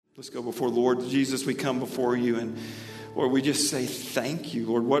Let's go before Lord Jesus. We come before you, and Lord, we just say thank you.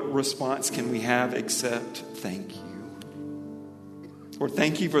 Lord, what response can we have except thank you? Lord,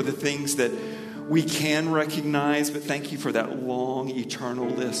 thank you for the things that we can recognize, but thank you for that long, eternal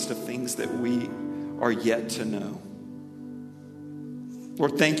list of things that we are yet to know.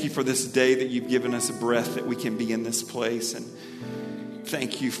 Lord, thank you for this day that you've given us a breath that we can be in this place. And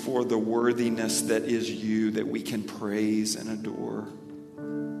thank you for the worthiness that is you, that we can praise and adore.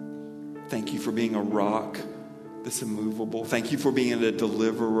 Thank you for being a rock that's immovable. Thank you for being a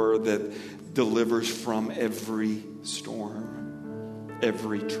deliverer that delivers from every storm,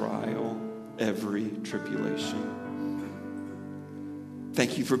 every trial, every tribulation.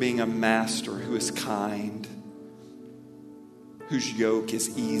 Thank you for being a master who is kind, whose yoke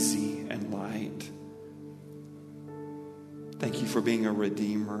is easy and light. Thank you for being a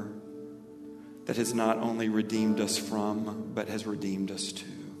redeemer that has not only redeemed us from, but has redeemed us to.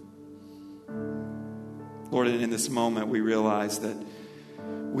 Lord, and in this moment we realize that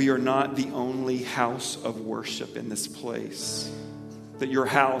we are not the only house of worship in this place. That your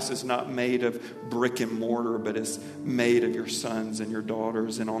house is not made of brick and mortar, but is made of your sons and your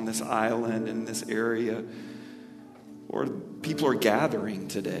daughters. And on this island, in this area, Lord, people are gathering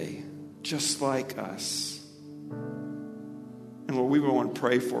today, just like us. And Lord, we want to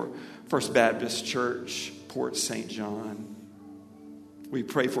pray for First Baptist Church, Port St. John. We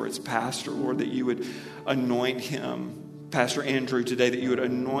pray for its pastor, Lord, that you would anoint him, Pastor Andrew today, that you would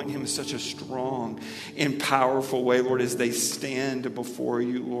anoint him in such a strong and powerful way, Lord, as they stand before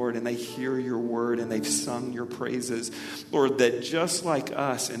you, Lord, and they hear your word and they've sung your praises. Lord, that just like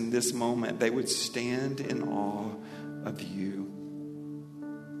us in this moment, they would stand in awe of you.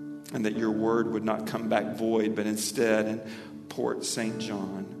 And that your word would not come back void, but instead in Port St.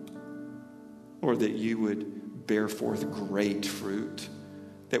 John, Lord, that you would bear forth great fruit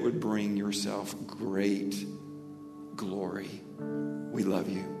that would bring yourself great glory. We love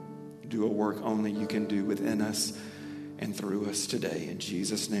you. Do a work only you can do within us and through us today. In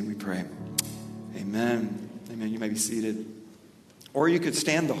Jesus' name we pray. Amen. Amen. You may be seated. Or you could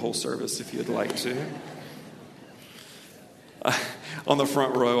stand the whole service if you'd like to. On the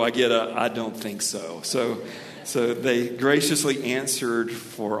front row, I get I don't think so. So they graciously answered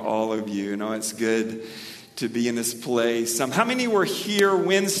for all of you. You know, it's good to be in this place. How many were here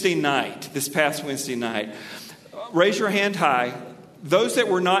Wednesday night, this past Wednesday night? Raise your hand high. Those that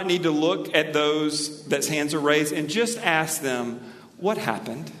were not need to look at those that's hands are raised and just ask them, what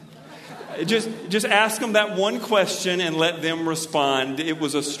happened? Just ask them that one question and let them respond. It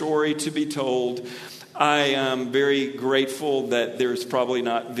was a story to be told. I am very grateful that there's probably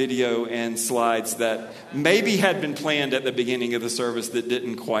not video and slides that maybe had been planned at the beginning of the service that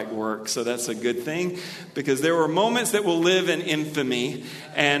didn't quite work. So that's a good thing, because there were moments that will live in infamy,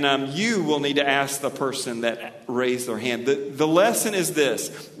 and you will need to ask the person that raised their hand. The lesson is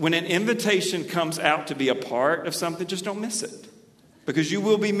this: when an invitation comes out to be a part of something, just don't miss it, because you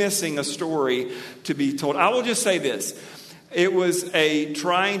will be missing a story to be told. I will just say this. It was a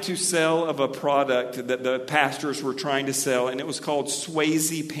trying to sell of a product that the pastors were trying to sell, and it was called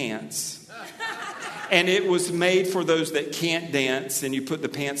Swayze pants. And it was made for those that can't dance, and you put the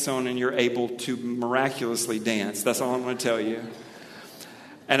pants on and you're able to miraculously dance. That's all I'm going to tell you.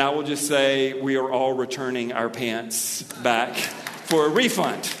 And I will just say we are all returning our pants back for a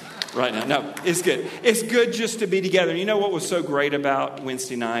refund right now. No, it's good. It's good just to be together. You know what was so great about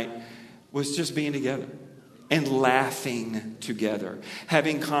Wednesday night was just being together. And laughing together,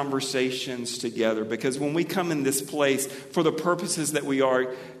 having conversations together. Because when we come in this place for the purposes that we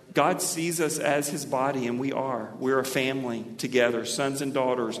are, God sees us as his body, and we are. We're a family together, sons and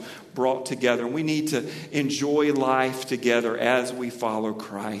daughters brought together. And we need to enjoy life together as we follow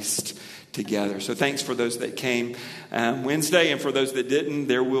Christ together. So thanks for those that came Wednesday, and for those that didn't,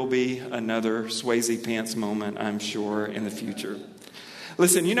 there will be another Swayze pants moment, I'm sure, in the future.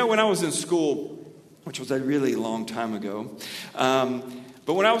 Listen, you know, when I was in school, which was a really long time ago.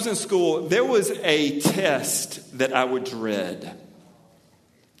 But when I was in school, there was a test that I would dread.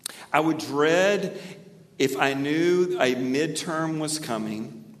 I would dread if I knew a midterm was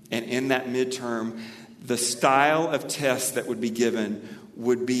coming, and in that midterm, the style of test that would be given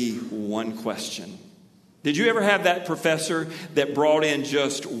would be one question. Did you ever have that professor that brought in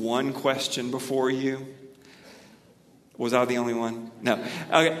just one question before you? Was I the only one? No.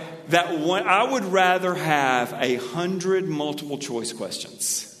 Okay. That one, I would rather have 100 multiple choice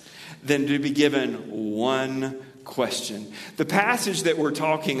questions than to be given one question. The passage that we're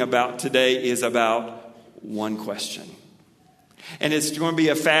talking about today is about one question. And it's going to be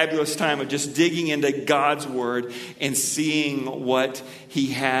a fabulous time of just digging into God's Word and seeing what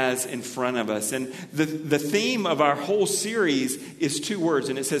He has in front of us. And the theme of our whole series is 2 words,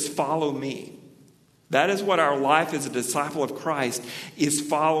 and it says, follow me. That is what our life as a disciple of Christ is,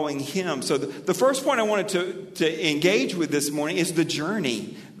 following Him. So the first point I wanted to engage with this morning is the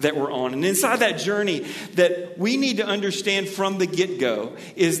journey that we're on. And inside that journey that we need to understand from the get-go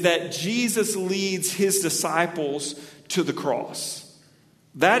is that Jesus leads His disciples to the cross.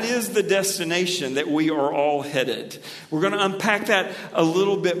 That is the destination that we are all headed. We're going to unpack that a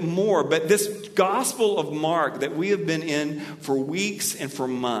little bit more. But this Gospel of Mark that we have been in for weeks and for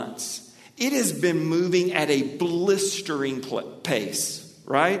months, it has been moving at a blistering pace,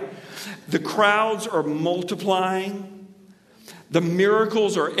 right? The crowds are multiplying. The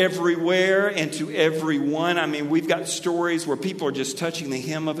miracles are everywhere and to everyone. I mean, we've got stories where people are just touching the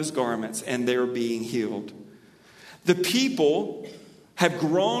hem of His garments and they're being healed. The people have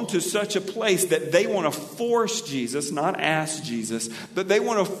grown to such a place that they want to force Jesus, not ask Jesus, but they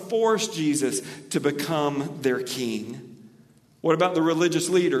want to force Jesus to become their king. What about the religious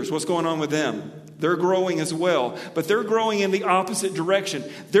leaders? What's going on with them? They're growing as well, but they're growing in the opposite direction.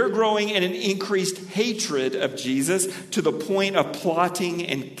 They're growing in an increased hatred of Jesus to the point of plotting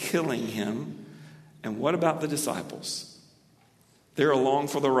and killing Him. And what about the disciples? They're along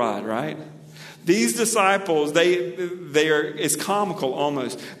for the ride, right? These disciples, they are, it's comical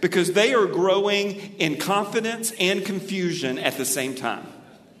almost, because they are growing in confidence and confusion at the same time.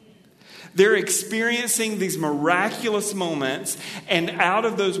 They're experiencing these miraculous moments, and out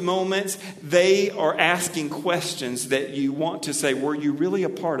of those moments, they are asking questions that you want to say, were you really a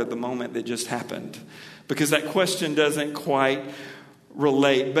part of the moment that just happened? Because that question doesn't quite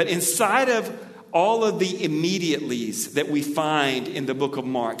relate. But inside of all of the immediatelys that we find in the book of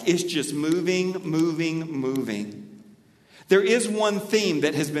Mark, it's just moving. There is one theme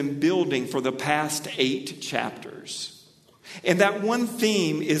that has been building for the past 8 chapters. And that one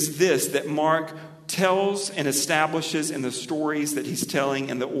theme is this, that Mark tells and establishes in the stories that he's telling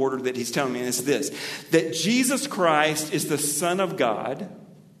and the order that he's telling. And it's this, that Jesus Christ is the Son of God.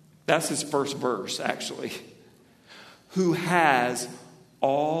 That's his first verse, actually. Who has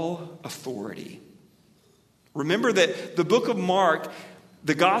all authority. Remember that the book of Mark,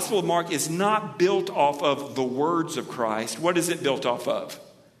 the Gospel of Mark, is not built off of the words of Christ. What is it built off of?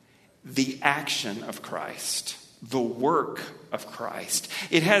 The action of Christ. The work of Christ.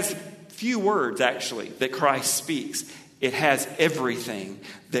 It has few words, actually, that Christ speaks. It has everything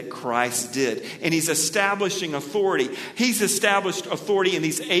that Christ did. And He's establishing authority. He's established authority in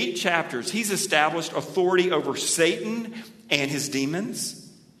these 8 chapters. He's established authority over Satan and his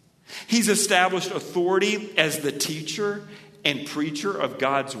demons. He's established authority as the teacher and preacher of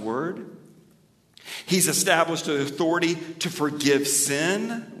God's word. He's established an authority to forgive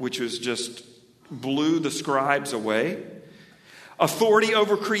sin, which was just blew the scribes away. Authority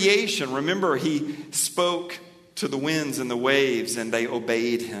over creation. Remember, He spoke to the winds and the waves and they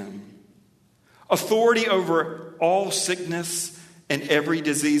obeyed Him. Authority over all sickness and every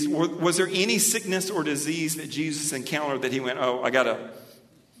disease. Was there any sickness or disease that Jesus encountered that He went, oh, I got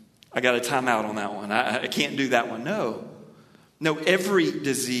a time out on that one. I can't do that one. No, every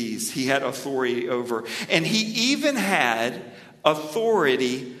disease He had authority over. And He even had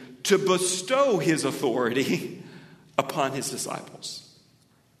authority to bestow His authority upon His disciples.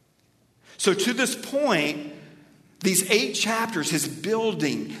 So to this point, these 8 chapters is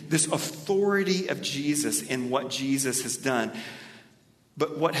building this authority of Jesus in what Jesus has done.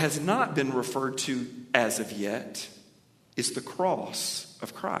 But what has not been referred to as of yet is the cross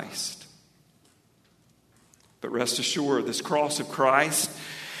of Christ. But rest assured, this cross of Christ,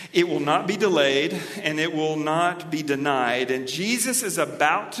 it will not be delayed and it will not be denied. And Jesus is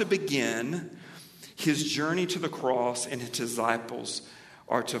about to begin His journey to the cross, and His disciples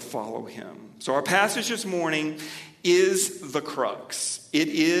are to follow Him. So our passage this morning is the crux. It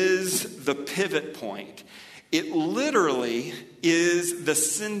is the pivot point. It literally is the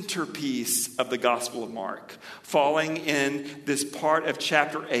centerpiece of the Gospel of Mark, falling in this part of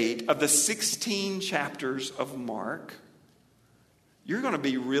chapter 8 of the 16 chapters of Mark. You're going to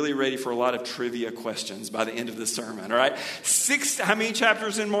be really ready for a lot of trivia questions by the end of the sermon, all right? How many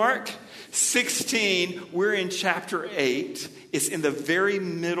chapters in Mark? 16. We're in chapter 8. It's in the very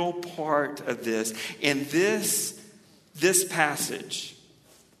middle part of this. And this passage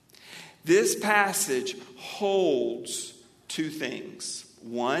holds 2 things.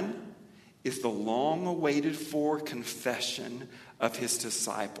 One is the long-awaited for confession of His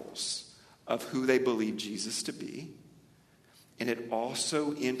disciples of who they believe Jesus to be. And it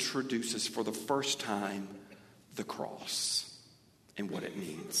also introduces for the first time the cross. and what it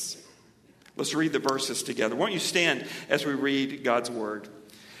means. Let's read the verses together. Why don't you stand as we read God's word?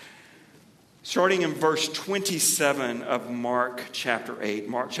 Starting in verse 27 of Mark chapter 8.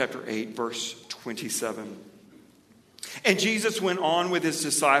 Mark chapter 8, verse 27. And Jesus went on with his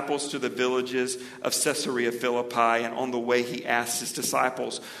disciples to the villages of Caesarea Philippi, and on the way he asked his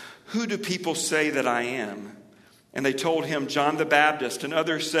disciples, "Who do people say that I am?" And they told him, "John the Baptist, and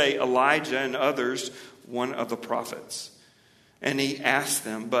others say Elijah, and others one of the prophets." And he asked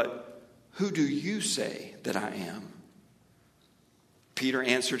them, "But who do you say that I am?" Peter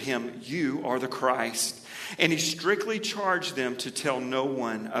answered him, "You are the Christ." And he strictly charged them to tell no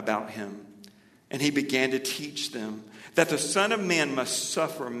one about him. And he began to teach them that the Son of Man must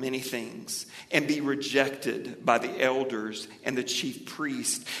suffer many things and be rejected by the elders and the chief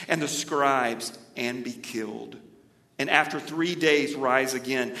priests and the scribes and be killed. And after 3 days rise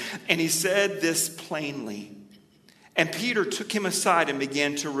again. And he said this plainly. And Peter took him aside and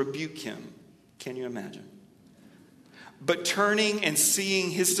began to rebuke him. Can you imagine? But turning and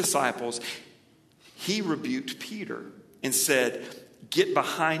seeing his disciples, he rebuked Peter and said, "Get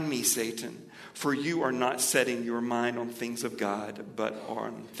behind me, Satan, for you are not setting your mind on things of God, but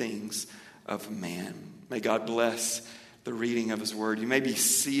on things of man." May God bless the reading of his word. You may be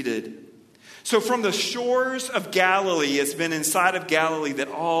seated. So from the shores of Galilee, it's been inside of Galilee that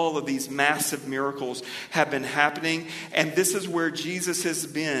all of these massive miracles have been happening. And this is where Jesus has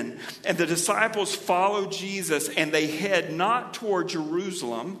been. And the disciples follow Jesus and they head not toward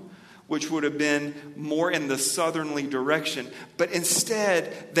Jerusalem, which would have been more in the southerly direction, but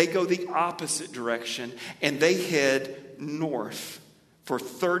instead they go the opposite direction and they head north. For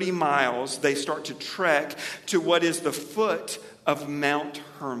 30 miles, they start to trek to what is the foot of Mount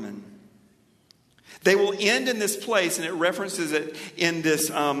Hermon. They will end in this place, and it references it in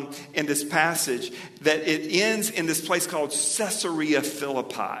this passage, that it ends in this place called Caesarea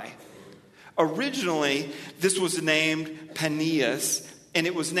Philippi. Originally, this was named Paneas, and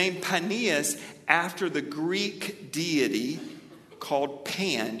it was named Paneas after the Greek deity called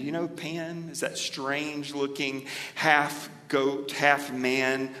Pan. Do you know Pan? Is that strange-looking half goat, half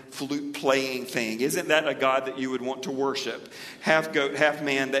man, flute playing thing? Isn't that a god that you would want to worship? Half goat, half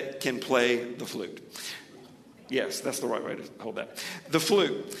man that can play the flute. Yes, that's the right way to hold that. The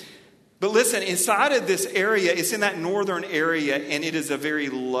flute. But listen, inside of this area, it's in that northern area, and it is a very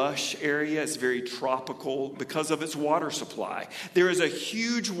lush area. It's very tropical because of its water supply. There is a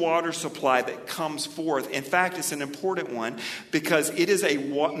huge water supply that comes forth. In fact, it's an important one because it is a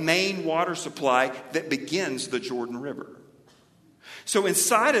main water supply that begins the Jordan River. So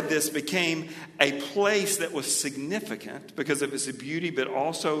inside of this became a place that was significant because of its beauty, but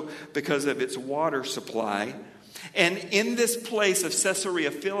also because of its water supply. And in this place of Caesarea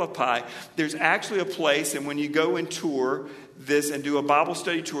Philippi, there's actually a place, and when you go and tour this and do a Bible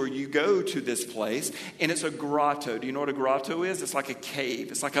study tour, you go to this place, and it's a grotto. Do you know what a grotto is? It's like a cave.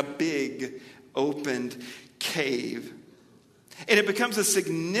 It's like a big, opened cave. And it becomes a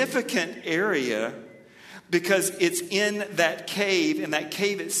significant area because it's in that cave, and that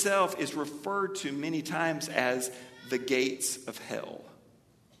cave itself is referred to many times as the gates of hell.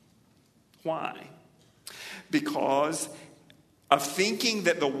 Why? Because of thinking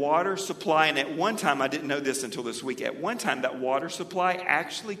that the water supply, and at one time, I didn't know this until this week, at one time that water supply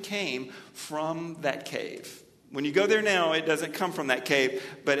actually came from that cave. When you go there now, it doesn't come from that cave,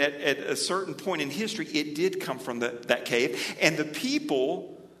 but at a certain point in history, it did come from that cave. And the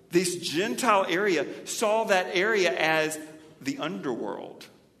people, this Gentile area, saw that area as the underworld,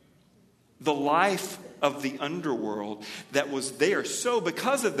 the life of the underworld that was there. So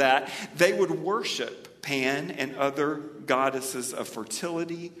because of that, they would worship Pan and other goddesses of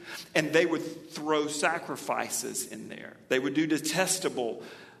fertility, and they would throw sacrifices in there. They would do detestable,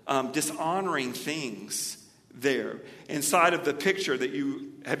 dishonoring things there. Inside of the picture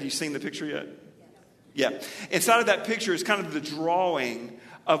have you seen the picture yet? Yeah. Inside of that picture is kind of the drawing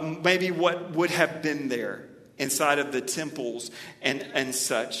of maybe what would have been there inside of the temples and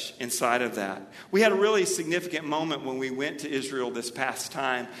such inside of that. We had a really significant moment when we went to Israel this past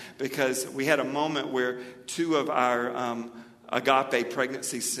time because we had a moment where two of our Agape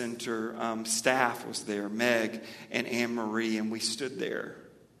Pregnancy Center staff was there, Meg and Anne Marie, and we stood there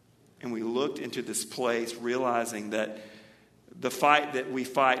and we looked into this place realizing that the fight that we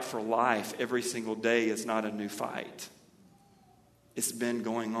fight for life every single day is not a new fight. It's been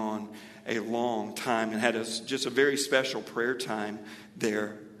going on a long time, and had just a very special prayer time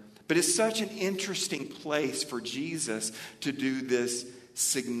there. But it's such an interesting place for Jesus to do this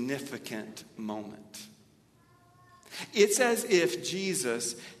significant moment. It's as if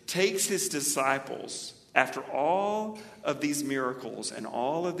Jesus takes his disciples after all of these miracles and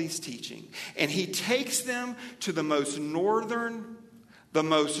all of these teaching, and he takes them to the most northern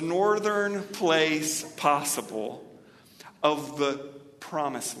place possible of the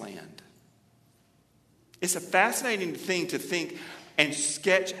promised land. It's a fascinating thing to think and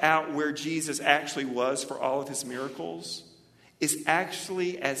sketch out where Jesus actually was for all of his miracles. It's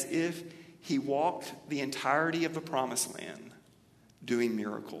actually as if he walked the entirety of the promised land doing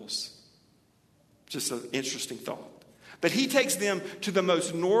miracles. Just an interesting thought. But he takes them to the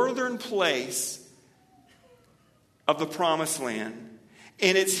most northern place of the promised land.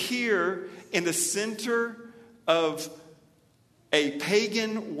 And it's here in the center of a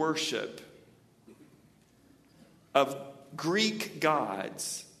pagan worship of Greek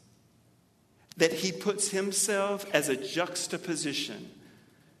gods that he puts himself as a juxtaposition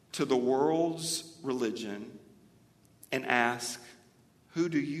to the world's religion and asks, "Who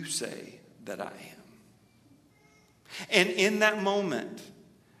do you say that I am?" And in that moment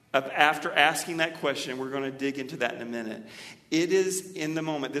of after asking that question, we're going to dig into that in a minute. It is in the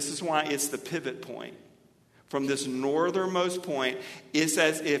moment. This is why it's the pivot point. From this northernmost point, it's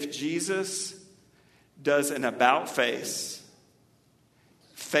as if Jesus does an about face,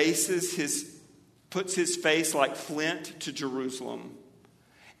 puts his face like flint to Jerusalem,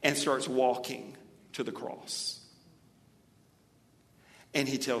 and starts walking to the cross. And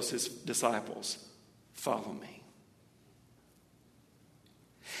he tells his disciples, "Follow me."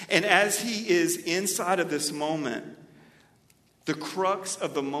 And as he is inside of this moment, the crux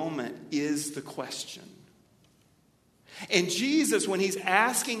of the moment is the question. And Jesus, when he's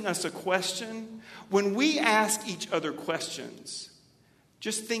asking us a question, when we ask each other questions,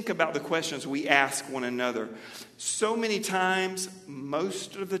 just think about the questions we ask one another. So many times,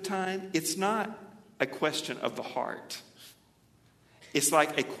 most of the time, it's not a question of the heart. It's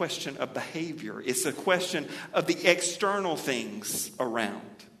like a question of behavior. It's a question of the external things around.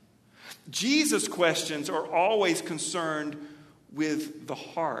 Jesus' questions are always concerned with the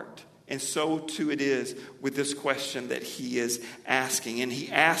heart. And so too it is with this question that he is asking. And he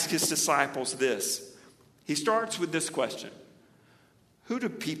asks his disciples this. He starts with this question: "Who do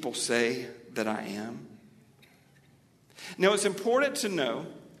people say that I am?" Now it's important to know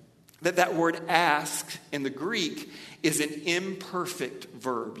that that word ask in the Greek is an imperfect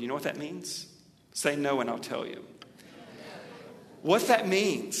verb. You know what that means? Say no and I'll tell you. What that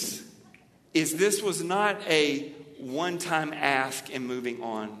means is this was not a one-time ask and moving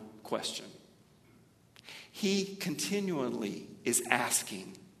on question. He continually is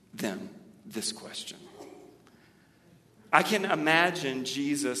asking them this question. I can imagine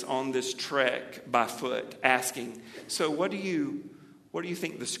Jesus on this trek by foot asking, "So what do you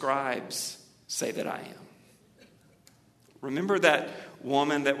think the scribes say that I am?" Remember that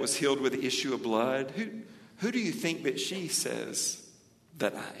woman that was healed with the issue of blood? Who do you think that she says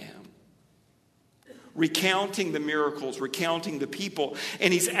that I am? Recounting the miracles, recounting the people.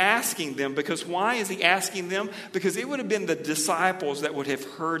 And he's asking them because why is he asking them? Because it would have been the disciples that would have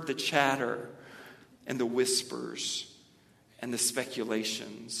heard the chatter and the whispers and the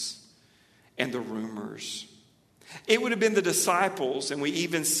speculations and the rumors. It would have been the disciples, and we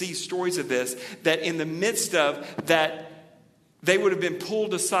even see stories of this, that in the midst of that, they would have been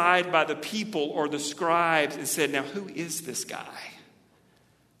pulled aside by the people or the scribes and said, "Now who is this guy?"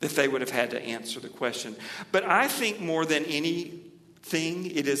 That they would have had to answer the question. But I think more than anything,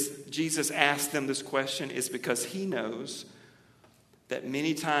 it is Jesus asked them this question is because he knows that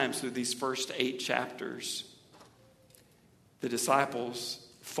many times through these first 8 chapters, the disciples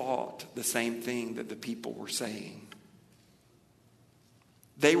thought the same thing that the people were saying.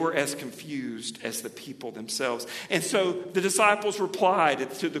 They were as confused as the people themselves. And so the disciples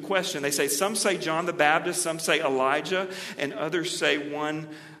replied to the question. They say, some say John the Baptist, some say Elijah, and others say one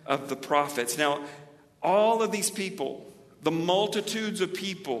of the prophets. Now, all of these people, the multitudes of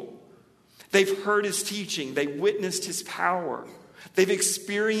people, they've heard his teaching. They witnessed his power. They've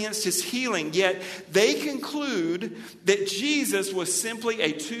experienced his healing. Yet they conclude that Jesus was simply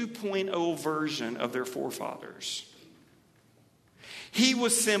a 2.0 version of their forefathers. He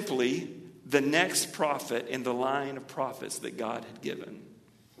was simply the next prophet in the line of prophets that God had given.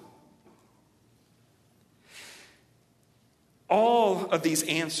 All of these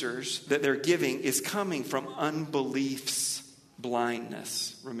answers that they're giving is coming from unbelief's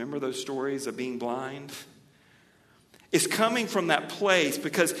blindness. Remember those stories of being blind? It's coming from that place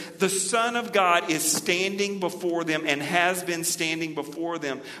because the Son of God is standing before them and has been standing before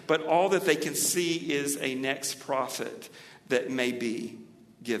them. But all that they can see is a next prophet that may be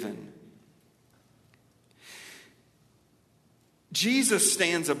given. Jesus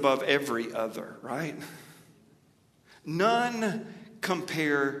stands above every other, right? None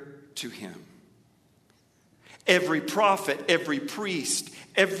compare to him. Every prophet, every priest,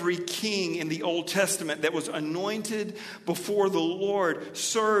 every king in the Old Testament that was anointed before the Lord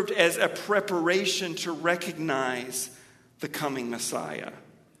served as a preparation to recognize the coming Messiah.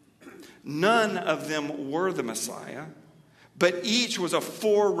 None of them were the Messiah, but each was a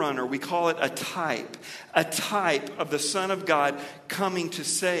forerunner. We call it a type of the Son of God coming to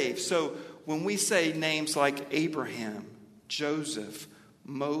save. So when we say names like Abraham, Joseph,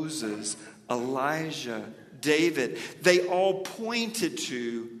 Moses, Elijah, David, they all pointed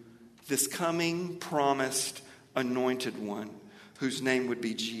to this coming, promised, anointed one whose name would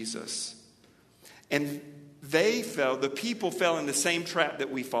be Jesus. And the people fell in the same trap that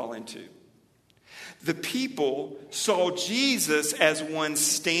we fall into. The people saw Jesus as one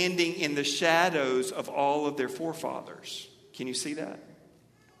standing in the shadows of all of their forefathers. Can you see that?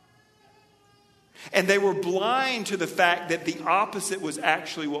 And they were blind to the fact that the opposite was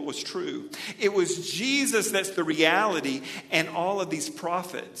actually what was true. It was Jesus that's the reality, and all of these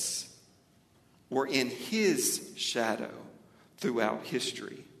prophets were in his shadow throughout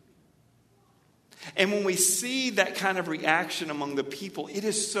history. And when we see that kind of reaction among the people, it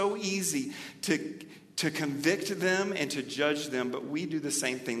is so easy to convict them and to judge them, but we do the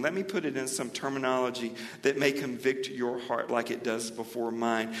same thing. Let me put it in some terminology that may convict your heart like it does before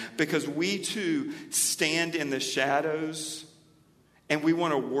mine. Because we too stand in the shadows and we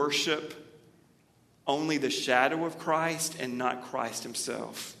want to worship only the shadow of Christ and not Christ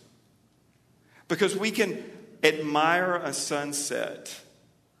himself. Because we can admire a sunset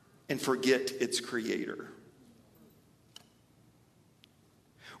and forget its creator.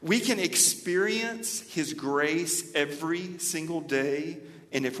 We can experience his grace every single day.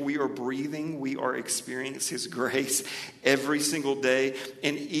 And if we are breathing, we are experiencing his grace every single day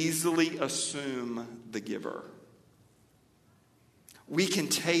and easily assume the giver. We can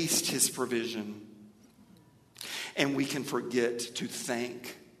taste his provision and we can forget to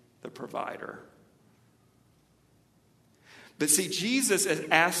thank the provider. But see, Jesus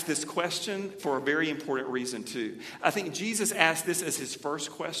asked this question for a very important reason too. I think Jesus asked this as his first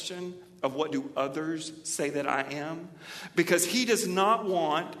question of what do others say that I am? Because he does not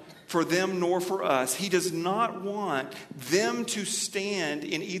want for them nor for us, he does not want them to stand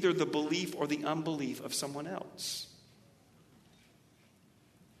in either the belief or the unbelief of someone else.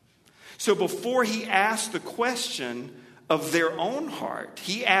 So before he asked the question of their own heart,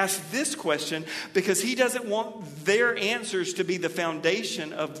 he asked this question because he doesn't want their answers to be the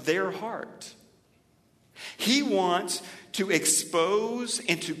foundation of their heart. He wants to expose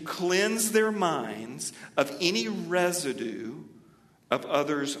and to cleanse their minds of any residue of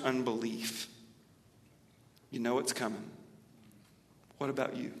others' unbelief. You know it's coming. What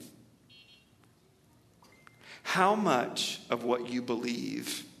about you? How much of what you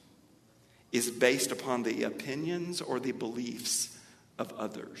believe is based upon the opinions or the beliefs of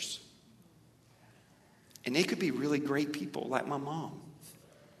others? And they could be really great people like my mom.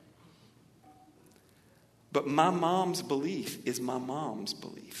 But my mom's belief is my mom's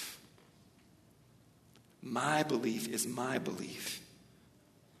belief. My belief is my belief.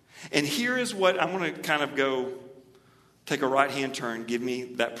 And here is what I'm going to kind of go take a right-hand turn. Give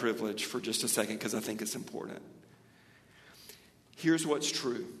me that privilege for just a second because I think it's important. Here's what's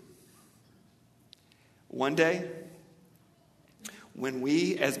true. One day, when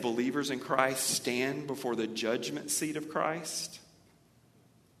we as believers in Christ stand before the judgment seat of Christ,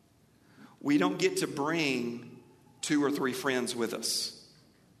 we don't get to bring 2 or 3 friends with us.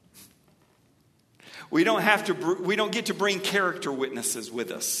 We don't get to bring character witnesses with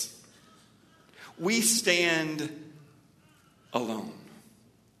us. We stand alone.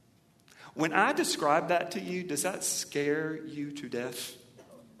 When I describe that to you, does that scare you to death?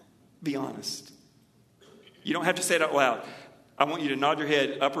 Be honest. You don't have to say it out loud. I want you to nod your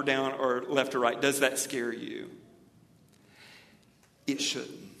head up or down or left or right. Does that scare you? It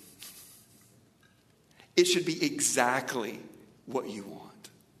shouldn't. It should be exactly what you want.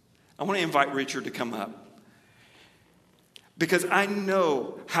 I want to invite Richard to come up. Because I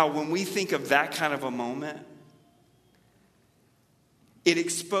know how when we think of that kind of a moment, it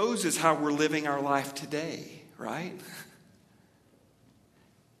exposes how we're living our life today, right?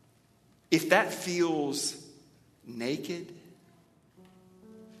 If that feels naked,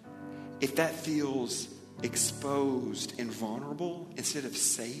 if that feels exposed and vulnerable instead of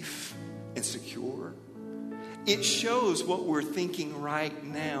safe and secure, it shows what we're thinking right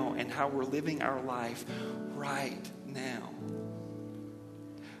now and how we're living our life right now.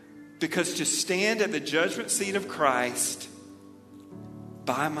 Because to stand at the judgment seat of Christ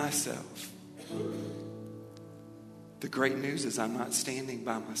by myself. The great news is I'm not standing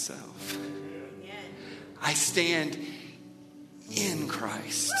by myself. I stand in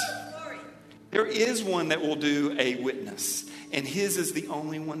Christ. There is one that will do a witness, and his is the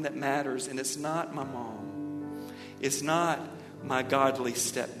only one that matters, and it's not my mom. It's not my godly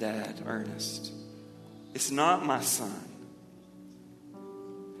stepdad, Ernest. It's not my son.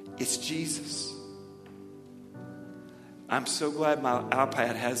 It's Jesus. I'm so glad my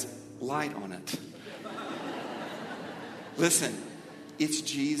iPad has light on it. Listen, it's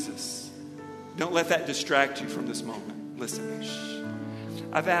Jesus. Don't let that distract you from this moment. Listen. Shh.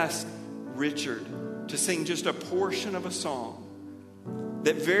 I've asked Richard to sing just a portion of a song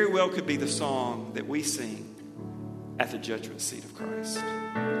that very well could be the song that we sing at the judgment seat of Christ.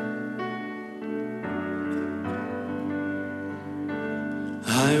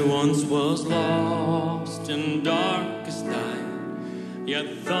 I once was lost in darkest night, yet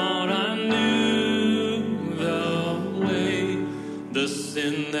thought I knew the way. The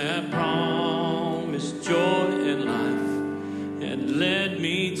sin that promised joy and life had led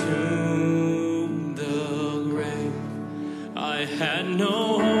me to the grave. I had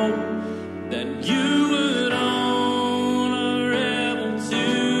no hope that you would own a rebel to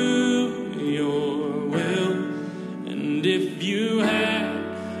your will. And if you had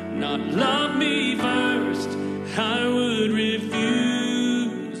not loved me first, I would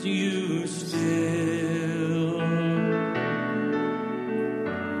refuse you still.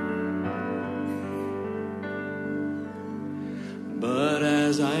 But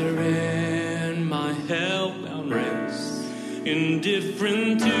as I ran my hell-bound race,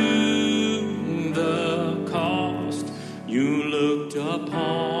 indifferent to the cost, you looked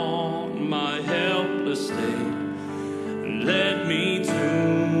upon my helpless state and led me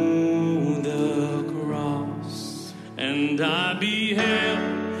to the cross. And I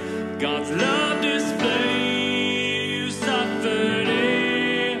beheld God's love display. You suffered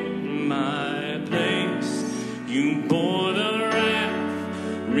in my place. You bore the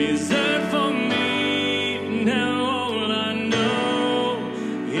wrath reserved for me. Now all I know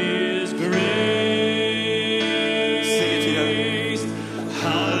is grace. Sing it together.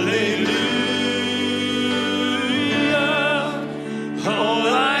 Hallelujah. All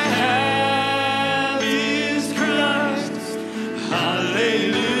I have is Christ. Hallelujah.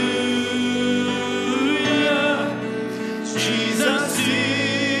 Jesus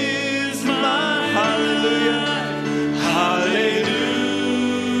is my Hallelujah. Hallelujah.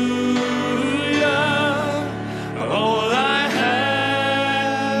 All I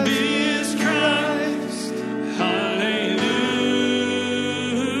have is Christ. Hallelujah.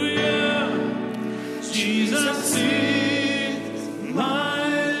 Jesus is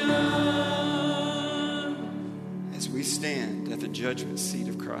my love. As we stand at the judgment seat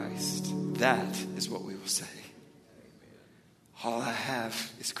of Christ, that is what we will say. All I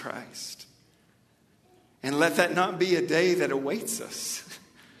have is Christ. And let that not be a day that awaits us.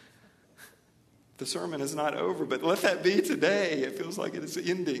 The sermon is not over, but let that be today. It feels like it is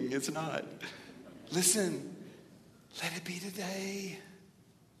ending. It's not. Listen, let it be today.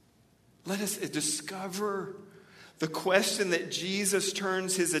 Let us discover the question that Jesus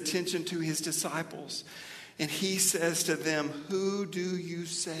turns his attention to his disciples. And he says to them, "Who do you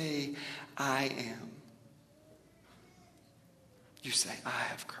say I am?" You say, "I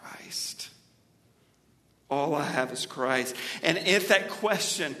have Christ. All I have is Christ." And if that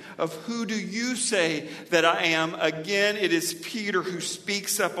question of who do you say that I am, again, it is Peter who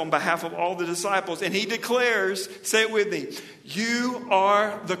speaks up on behalf of all the disciples. And he declares, say it with me, "You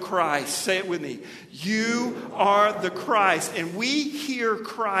are the Christ." Say it with me. You are the Christ. And we hear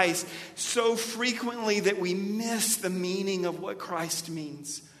Christ so frequently that we miss the meaning of what Christ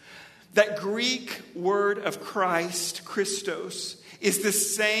means. That Greek word of Christ, Christos, is the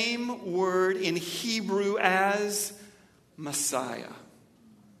same word in Hebrew as Messiah.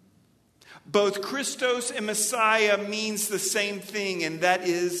 Both Christos and Messiah means the same thing, and that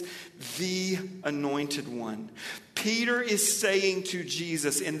is the anointed one. Peter is saying to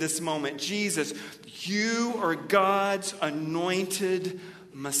Jesus in this moment, Jesus, you are God's anointed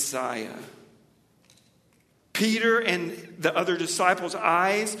Messiah. Peter and the other disciples'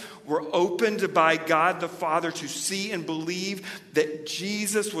 eyes were opened by God the Father to see and believe that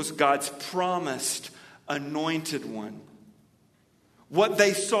Jesus was God's promised anointed one. What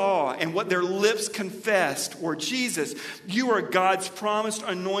they saw and what their lips confessed were, Jesus, you are God's promised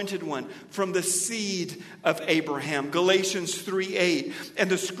anointed one from the seed of Abraham. Galatians 3:8. And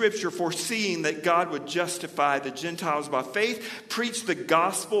the scripture, foreseeing that God would justify the Gentiles by faith, preached the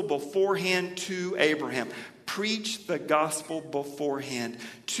gospel beforehand to Abraham. preached the gospel beforehand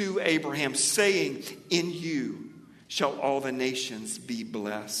to Abraham, saying, in you shall all the nations be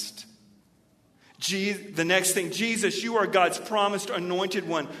blessed. The next thing, Jesus, you are God's promised anointed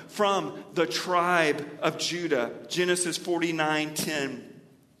one from the tribe of Judah. Genesis 49:10.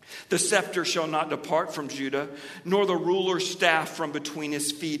 The scepter shall not depart from Judah, nor the ruler's staff from between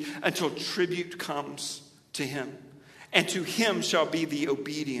his feet, until tribute comes to him. And to him shall be the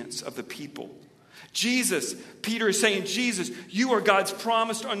obedience of the people. Jesus, Peter is saying, Jesus, you are God's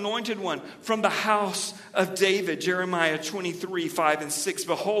promised anointed one from the house of David. Jeremiah 23:5-6.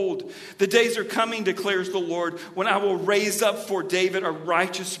 Behold, the days are coming, declares the Lord, when I will raise up for David a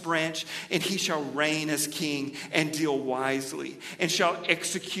righteous branch, and he shall reign as king and deal wisely, and shall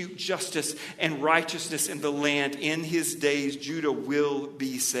execute justice and righteousness in the land. In his days, Judah will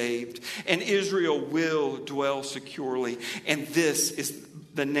be saved, and Israel will dwell securely. And this is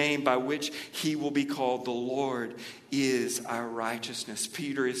the name by which he will be called. The Lord is our righteousness.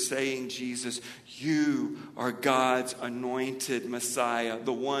 Peter is saying, Jesus, you are God's anointed Messiah,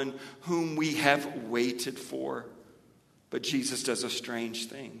 the one whom we have waited for. But Jesus does a strange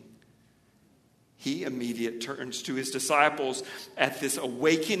thing. He immediately turns to his disciples at this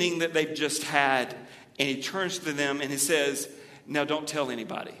awakening that they've just had, and he turns to them and he says, now don't tell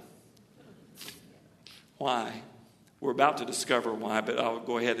anybody. Why? We're about to discover why, but I'll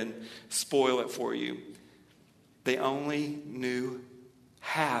go ahead and spoil it for you. They only knew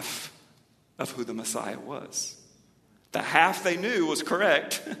half of who the Messiah was. The half they knew was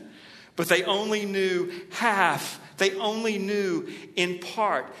correct, but they only knew half. They only knew in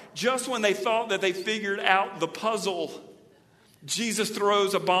part. Just when they thought that they figured out the puzzle, Jesus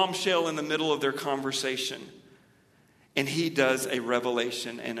throws a bombshell in the middle of their conversation, and he does a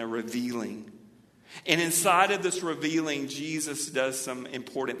revelation and a revealing. And inside of this revealing, Jesus does some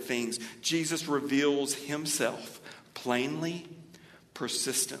important things. Jesus reveals himself plainly,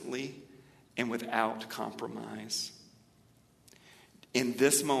 persistently, and without compromise. In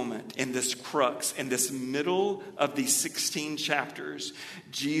this moment, in this crux, in this middle of these 16 chapters,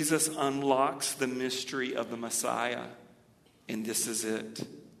 Jesus unlocks the mystery of the Messiah. And this is it.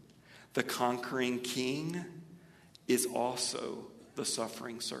 The conquering king is also the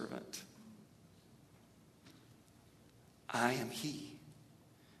suffering servant. I am he.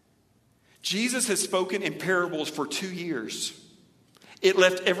 Jesus has spoken in parables for 2 years. It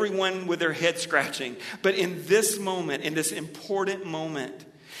left everyone with their head scratching. But in this moment, in this important moment,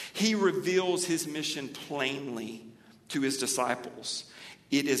 he reveals his mission plainly to his disciples.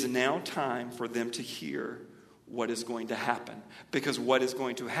 It is now time for them to hear what is going to happen, because what is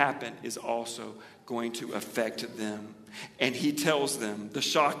going to happen is also going to affect them. And he tells them the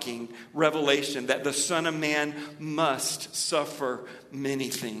shocking revelation that the Son of Man must suffer many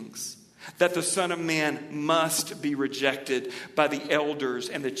things, that the Son of Man must be rejected by the elders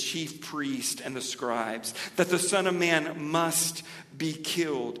and the chief priests and the scribes, that the Son of Man must be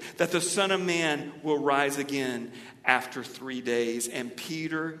killed, that the Son of Man will rise again after 3 days. And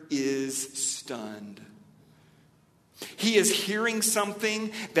Peter is stunned. He is hearing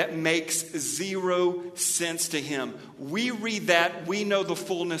something that makes zero sense to him. We read that, we know the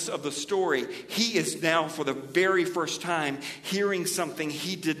fullness of the story. He is now, for the very first time, hearing something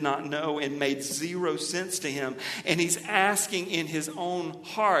he did not know and made zero sense to him. And he's asking in his own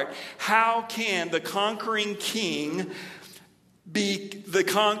heart, how can the conquering king be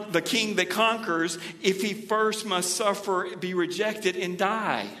the king that conquers if he first must suffer, be rejected, and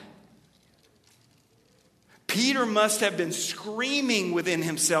die? Peter must have been screaming within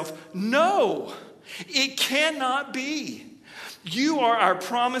himself, no, it cannot be. You are our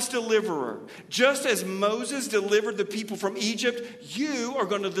promised deliverer. Just as Moses delivered the people from Egypt, you are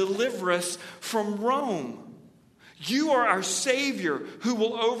going to deliver us from Rome. You are our Savior who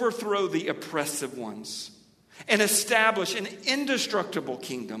will overthrow the oppressive ones and establish an indestructible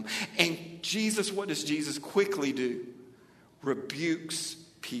kingdom. And Jesus, what does Jesus quickly do? Rebukes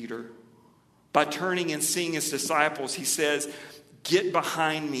Peter. By turning and seeing his disciples, he says, get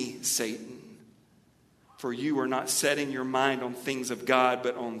behind me, Satan. For you are not setting your mind on things of God,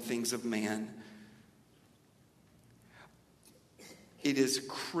 but on things of man. It is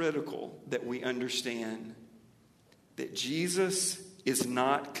critical that we understand that Jesus is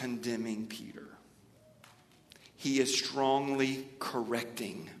not condemning Peter. He is strongly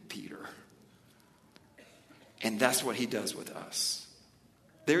correcting Peter. And that's what he does with us.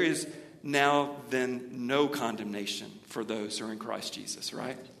 There is now then no condemnation for those who are in Christ Jesus,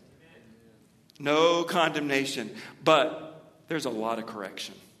 right? No condemnation, but there's a lot of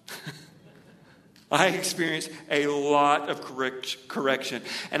correction. I experience a lot of correction.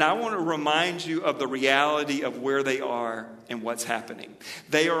 And I want to remind you of the reality of where they are and what's happening.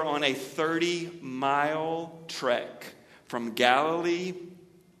 They are on a 30-mile trek from Galilee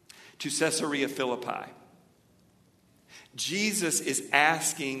to Caesarea Philippi. Jesus is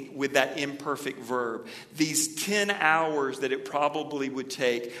asking with that imperfect verb, these 10 hours that it probably would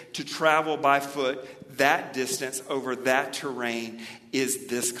take to travel by foot that distance over that terrain, is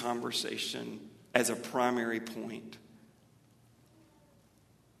this conversation as a primary point.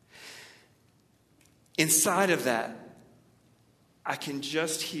 Inside of that, I can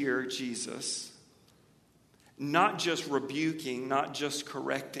just hear Jesus not just rebuking, not just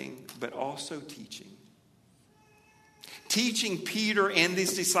correcting, but also teaching. Teaching Peter and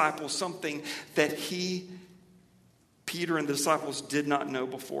these disciples something that Peter and the disciples did not know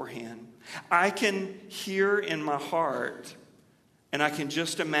beforehand. I can hear in my heart, and I can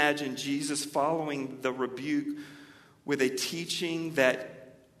just imagine Jesus following the rebuke with a teaching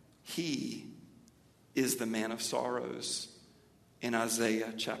that he is the man of sorrows in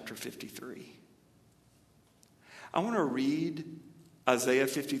Isaiah chapter 53. I want to read Isaiah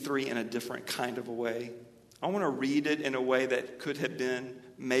 53 in a different kind of a way. I want to read it in a way that could have been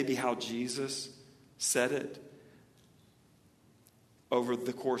maybe how Jesus said it over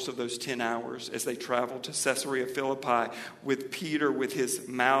the course of those 10 hours as they traveled to Caesarea Philippi with Peter with his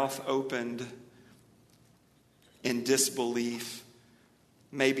mouth opened in disbelief.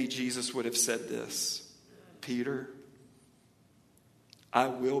 Maybe Jesus would have said this: Peter, I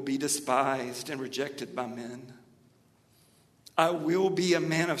will be despised and rejected by men. I will be a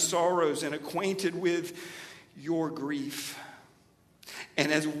man of sorrows and acquainted with your grief.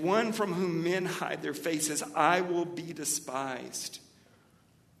 And as one from whom men hide their faces, I will be despised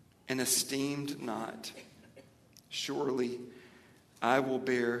and esteemed not. Surely I will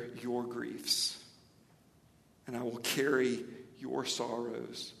bear your griefs, and I will carry your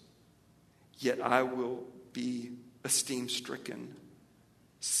sorrows. Yet I will be esteemed stricken,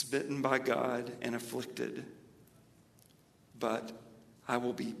 smitten by God, and afflicted. But I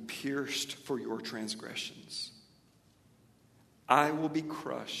will be pierced for your transgressions. I will be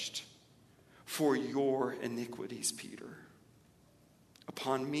crushed for your iniquities, Peter.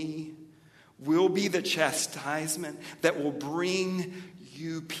 Upon me will be the chastisement that will bring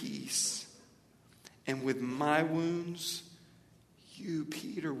you peace. And with my wounds, you,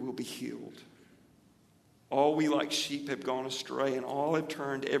 Peter, will be healed. All we like sheep have gone astray, and all have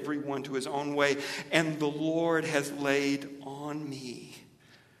turned everyone to his own way. And the Lord has laid on me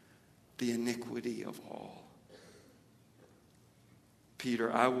the iniquity of all.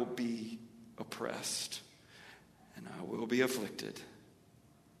 Peter, I will be oppressed, and I will be afflicted.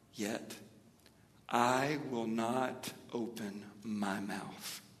 Yet I will not open my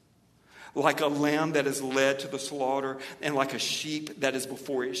mouth. Like a lamb that is led to the slaughter, and like a sheep that is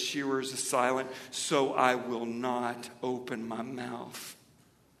before its shearers is silent, so I will not open my mouth.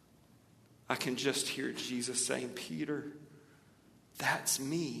 I can just hear Jesus saying, Peter, that's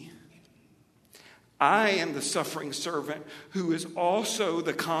me. I am the suffering servant who is also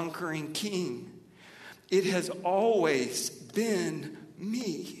the conquering king. It has always been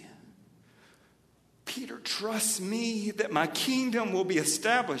me. Peter, trust me that my kingdom will be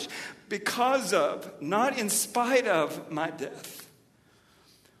established because of, not in spite of, my death.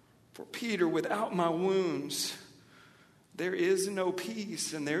 For Peter, without my wounds, there is no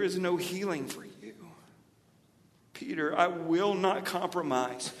peace and there is no healing for you. Peter, I will not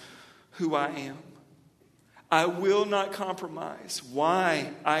compromise who I am. I will not compromise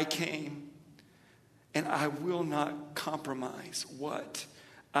why I came. And I will not compromise what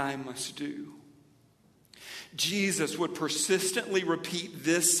I must do. Jesus would persistently repeat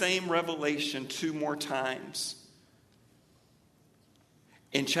this same revelation 2 more times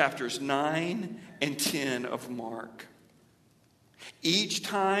in chapters 9 and 10 of Mark. Each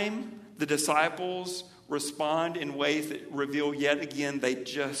time the disciples respond in ways that reveal yet again they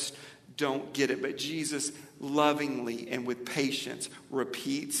just don't get it. But Jesus lovingly and with patience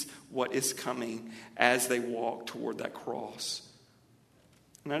repeats what is coming as they walk toward that cross.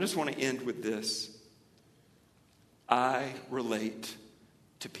 And I just want to end with this. I relate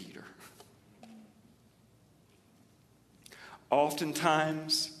to Peter.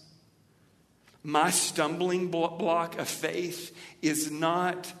 Oftentimes, my stumbling block of faith is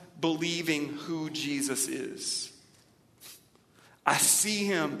not believing who Jesus is. I see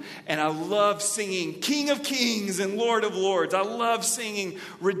him and I love singing King of Kings and Lord of Lords. I love singing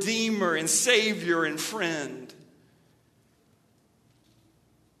Redeemer and Savior and Friend.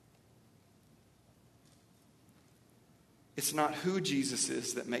 It's not who Jesus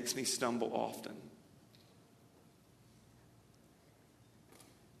is that makes me stumble often.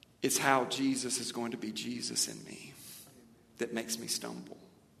 It's how Jesus is going to be Jesus in me that makes me stumble.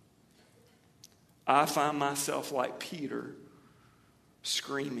 I find myself like Peter,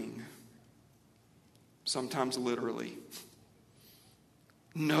 screaming, sometimes literally,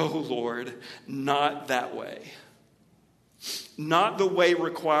 "No, Lord, not that way. Not the way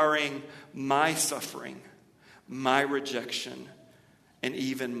requiring my suffering, my rejection, and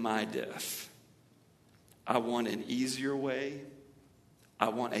even my death. I want an easier way. I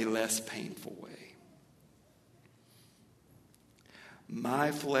want a less painful way.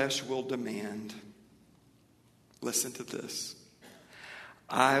 My flesh will demand," listen to this,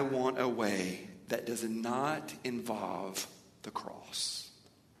 "I want a way that does not involve the cross."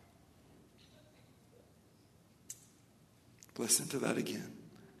 Listen to that again.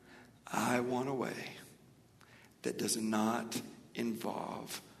 I want a way that does not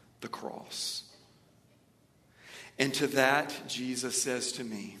involve the cross. And to that, Jesus says to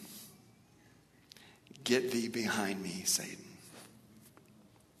me, "Get thee behind me, Satan.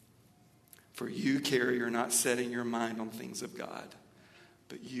 For you carry or not setting your mind on things of God,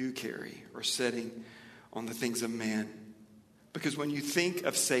 but you carry or setting on the things of man." Because when you think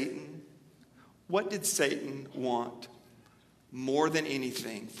of Satan, what did Satan want more than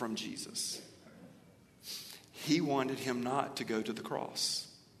anything from Jesus? He wanted him not to go to the cross.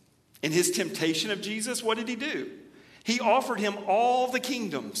 In his temptation of Jesus, what did he do? He offered him all the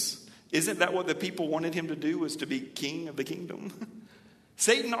kingdoms. Isn't that what the people wanted him to do, was to be king of the kingdom?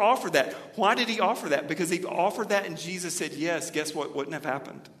 Satan offered that. Why did he offer that? Because he offered that and Jesus said yes. Guess what wouldn't have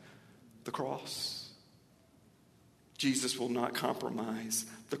happened? The cross. Jesus will not compromise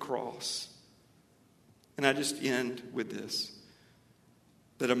the cross. And I just end with this.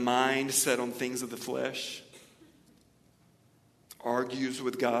 That a mind set on things of the flesh argues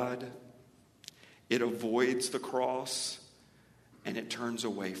with God. It avoids the cross, and it turns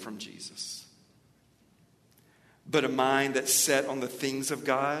away from Jesus. But a mind that's set on the things of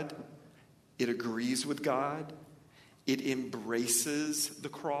God, it agrees with God, it embraces the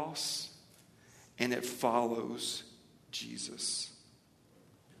cross, and it follows Jesus.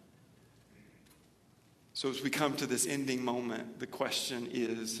 So as we come to this ending moment, the question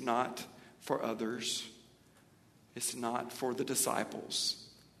is not for others. It's not for the disciples.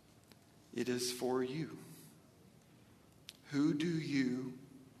 It is for you. Who do you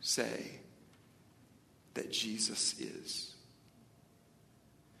say that Jesus is?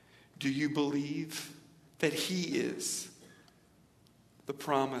 Do you believe that he is the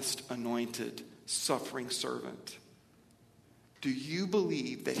promised, anointed, suffering servant? Do you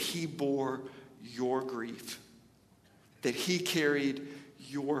believe that he bore your grief, that he carried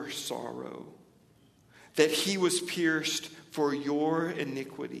your sorrow, that he was pierced for your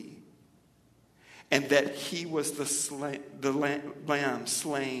iniquity, and that he was the lamb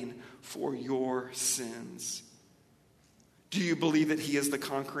slain for your sins? Do you believe that he is the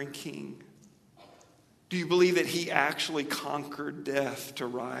conquering king? Do you believe that he actually conquered death to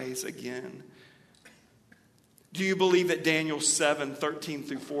rise again? Do you believe that Daniel 7:13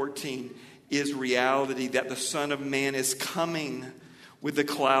 through 14 is reality, that the Son of Man is coming with the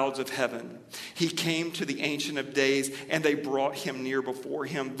clouds of heaven? He came to the Ancient of Days, and they brought him near before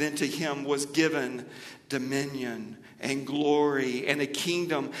him. Then to him was given dominion and glory and a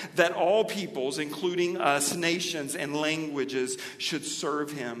kingdom, that all peoples, including us, nations and languages, should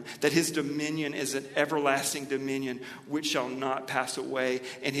serve him. That his dominion is an everlasting dominion which shall not pass away,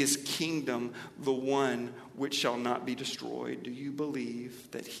 and his kingdom the one which shall not be destroyed. Do you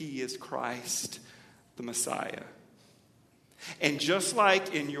believe that he is Christ, the Messiah? And just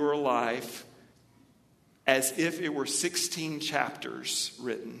like in your life, as if it were 16 chapters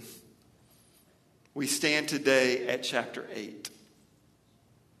written, we stand today at chapter 8.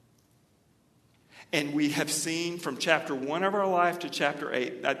 And we have seen from chapter 1 of our life to chapter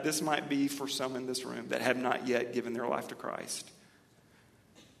 8, that this might be for some in this room that have not yet given their life to Christ.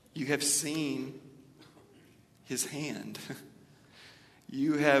 You have seen his hand.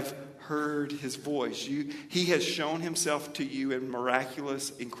 You have heard his voice. He has shown himself to you in miraculous,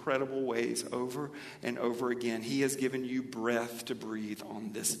 incredible ways over and over again. He has given you breath to breathe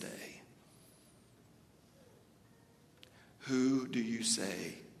on this day. Who do you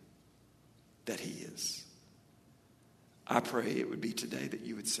say that he is? I pray it would be today that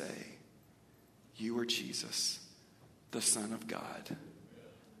you would say, you are Jesus, the Son of God,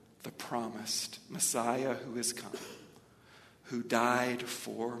 the promised Messiah who has come, who died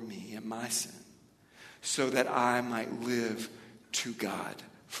for me and my sin, so that I might live to God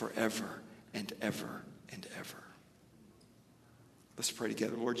forever and ever and ever. Let's pray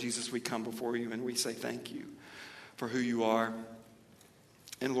together. Lord Jesus, we come before you and we say thank you for who you are.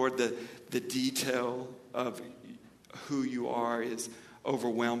 And Lord, the detail of who you are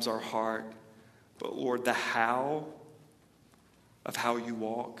overwhelms our heart. But Lord, the how of how you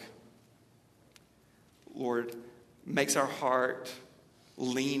walk, Lord, makes our heart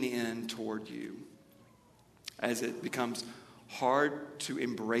lean in toward you as it becomes hard to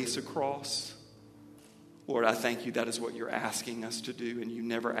embrace a cross. Lord, I thank you that is what you're asking us to do, and you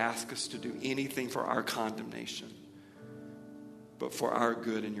never ask us to do anything for our condemnation, but for our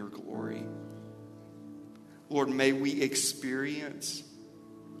good and your glory. Lord, may we experience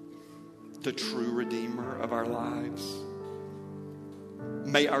the true Redeemer of our lives.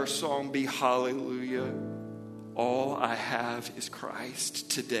 May our song be hallelujah. All I have is Christ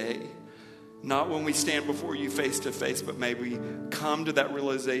today. Not when we stand before you face to face, but may we come to that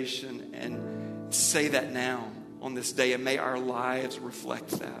realization and say that now on this day, and may our lives reflect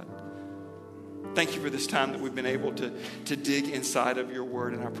that. Thank you for this time that we've been able to dig inside of your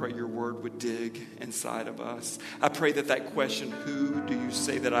word, and I pray your word would dig inside of us. I pray that question, who do you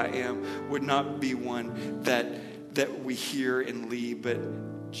say that I am, would not be one that we hear and leave,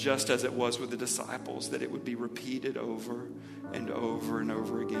 but just as it was with the disciples, that it would be repeated over and over and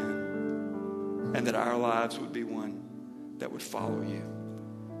over again, and that our lives would be one that would follow you.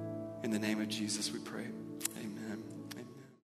 In the name of Jesus we pray.